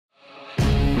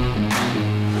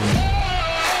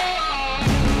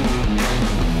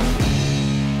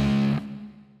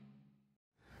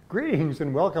Greetings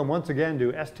and welcome once again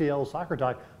to STL Soccer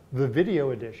Talk, the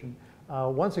video edition.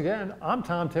 Once again, I'm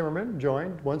Tom Timmermann,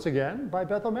 joined once again by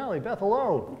Beth O'Malley. Beth,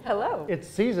 hello. Hello. It's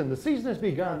season. The season has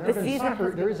begun.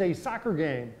 There is a soccer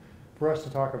game for us to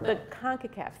talk about. The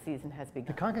CONCACAF season has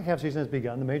begun. The CONCACAF season has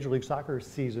begun. The Major League Soccer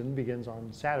season begins on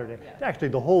Saturday. Yes. Actually,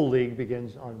 the whole league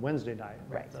begins on Wednesday night.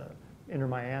 Right. Inter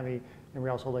Miami and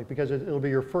Real Salt Lake, because it'll be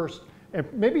your first and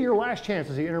maybe your last chance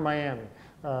to see Inter Miami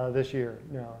this year.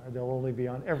 No, they'll only be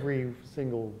on every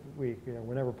single week.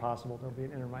 Whenever possible, there'll be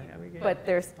an Inter Miami game. But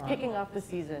they're kicking off the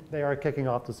season. They are kicking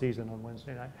off the season on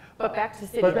Wednesday night. But back to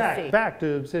City SC. Back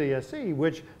to City SC,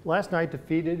 which last night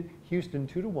defeated Houston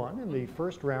 2-1 in the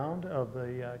first round of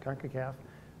the CONCACAF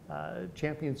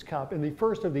Champions Cup, in the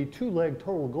first of the two-leg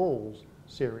total goals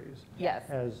series. Yes.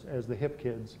 As the hip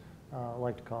kids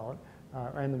like to call it.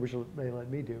 And which they let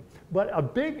me do. But a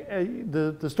big,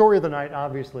 the story of the night,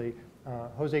 obviously,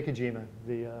 Hosei Kijima,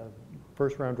 the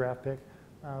first round draft pick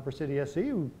for City SC,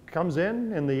 who comes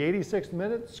in the 86th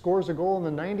minute, scores a goal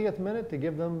in the 90th minute to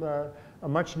give them a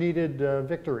much needed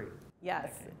victory.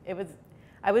 Yes, it was.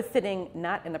 I was sitting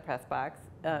not in the press box,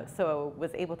 so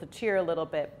was able to cheer a little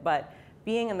bit, but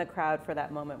being in the crowd for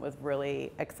that moment was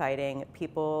really exciting.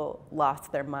 People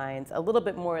lost their minds a little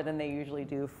bit more than they usually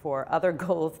do for other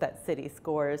goals that City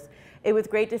scores. It was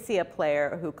great to see a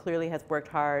player who clearly has worked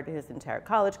hard his entire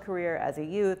college career as a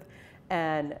youth,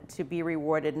 and to be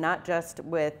rewarded not just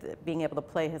with being able to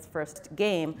play his first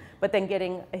game, but then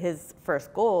getting his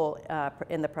first goal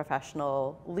in the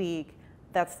professional league.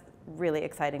 That's really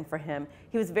exciting for him.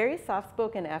 He was very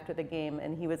soft-spoken after the game,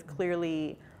 and he was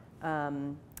clearly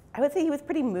I would say he was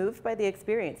pretty moved by the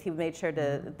experience. He made sure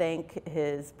to thank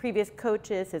his previous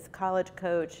coaches, his college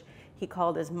coach. He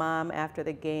called his mom after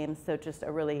the game, so just a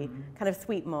really kind of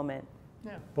sweet moment.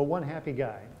 Yeah, but one happy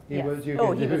guy. He was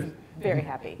very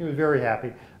happy. He was very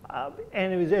happy.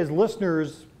 And it was, as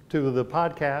listeners to the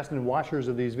podcast and watchers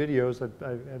of these videos,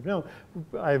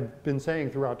 I've been saying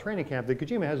throughout training camp that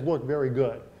Kijima has looked very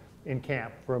good in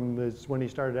camp, from when he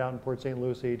started out in Port St.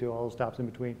 Lucie to all the stops in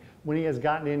between. When he has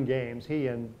gotten in games, he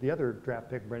and the other draft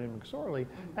pick, Brendan McSorley,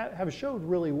 have showed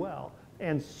really well.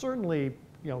 And certainly,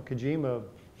 Kijima,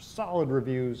 solid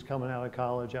reviews coming out of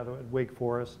college, out of Wake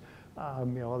Forest.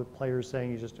 Other players saying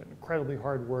he's just an incredibly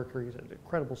hard worker. He's an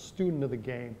incredible student of the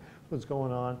game. What's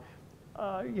going on?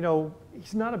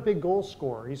 He's not a big goal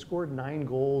scorer. He scored 9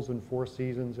 goals in 4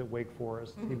 seasons at Wake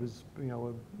Forest. He was,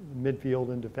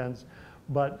 midfield and defense,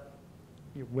 but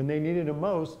when they needed him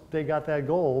most, they got that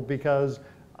goal because,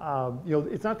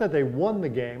 it's not that they won the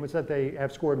game, it's that they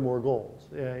have scored more goals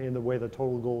in the way the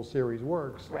total goal series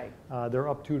works. Right. They're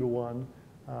up 2-1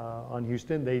 on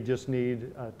Houston. They just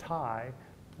need a tie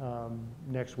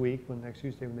next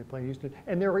Tuesday when they play Houston.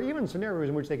 And there are even scenarios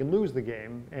in which they can lose the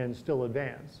game and still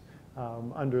advance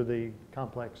under the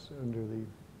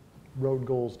road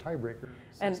goals tiebreaker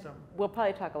system. And we'll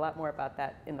probably talk a lot more about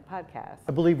that in the podcast.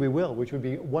 I believe we will, which would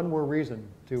be one more reason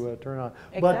to turn on.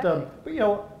 Exactly.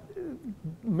 But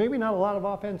maybe not a lot of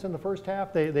offense in the first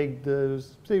half. The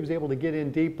City was able to get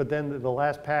in deep, but then the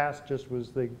last pass just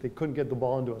was they couldn't get the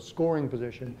ball into a scoring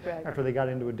position after they got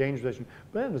into a dangerous position.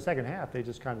 But then in the second half, they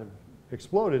just kind of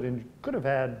exploded and could have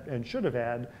had and should have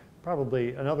had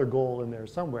probably another goal in there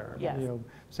somewhere. Yes.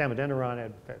 Sam Adeniran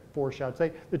had 4 shots.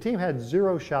 The team had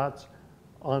 0 shots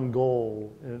on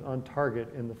goal and on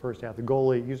target in the first half. The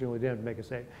goalie usually didn't make a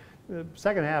save. The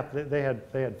second half, they had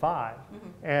 5,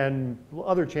 and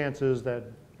other chances that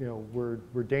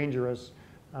were dangerous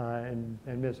and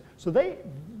missed. So they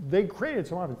created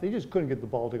some offense. They just couldn't get the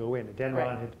ball to go in.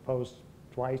 Adeniran hit the post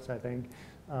twice, I think.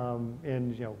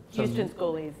 Houston's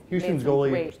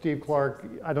goalie, Steve Clark,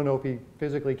 I don't know if he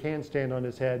physically can stand on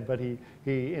his head, but he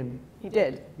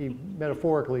did. He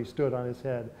metaphorically stood on his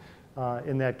head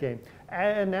in that game.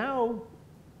 And now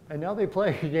they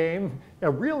play a game,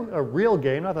 a real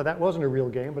game. Not that that wasn't a real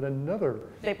game, but another.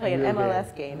 They play an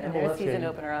MLS game, and their season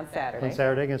opener on Saturday. On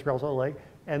Saturday against Real Salt Lake.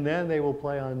 And then they will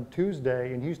play on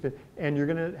Tuesday in Houston, and you're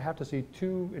going to have to see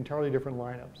 2 entirely different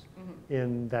lineups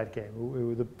in that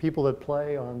game. The people that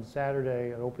play on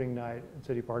Saturday at opening night at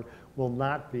City Park will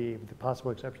not be, with the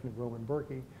possible exception of Roman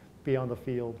Berkey, be on the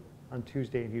field on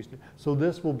Tuesday in Houston. So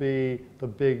this will be the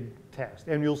big test.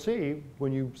 And you'll see,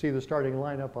 when you see the starting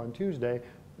lineup on Tuesday,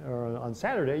 or on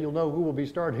Saturday, you'll know who will be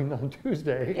starting on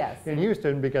Tuesday in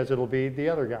Houston, because it'll be the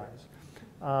other guys.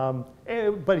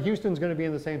 But Houston's going to be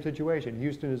in the same situation.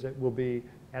 Houston will be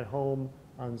at home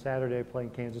on Saturday playing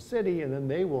Kansas City, and then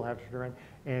they will have to turn.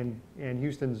 And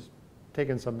Houston's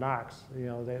taken some knocks.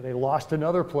 They lost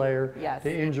another player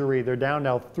to injury. They're down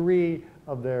now 3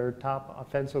 of their top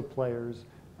offensive players,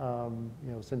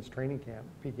 since training camp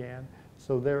began.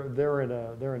 So they're in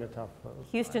a tough.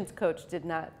 Houston's coach did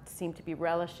not seem to be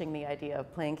relishing the idea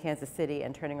of playing Kansas City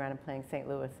and turning around and playing St.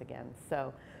 Louis again.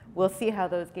 So we'll see how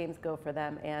those games go for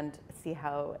them and see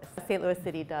how St. Louis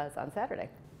City does on Saturday.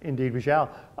 Indeed, we shall.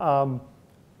 On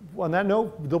that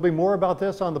note, there'll be more about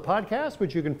this on the podcast,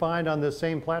 which you can find on this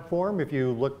same platform if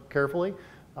you look carefully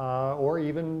or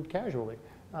even casually.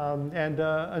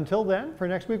 Until then, for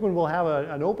next week when we'll have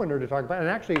an opener to talk about, and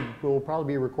actually we'll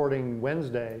probably be recording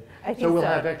Wednesday, so we'll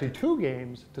have actually 2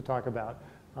 games to talk about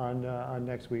on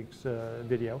next week's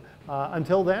video.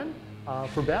 Until then,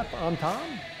 for Beth, I'm Tom.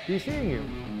 Be seeing you.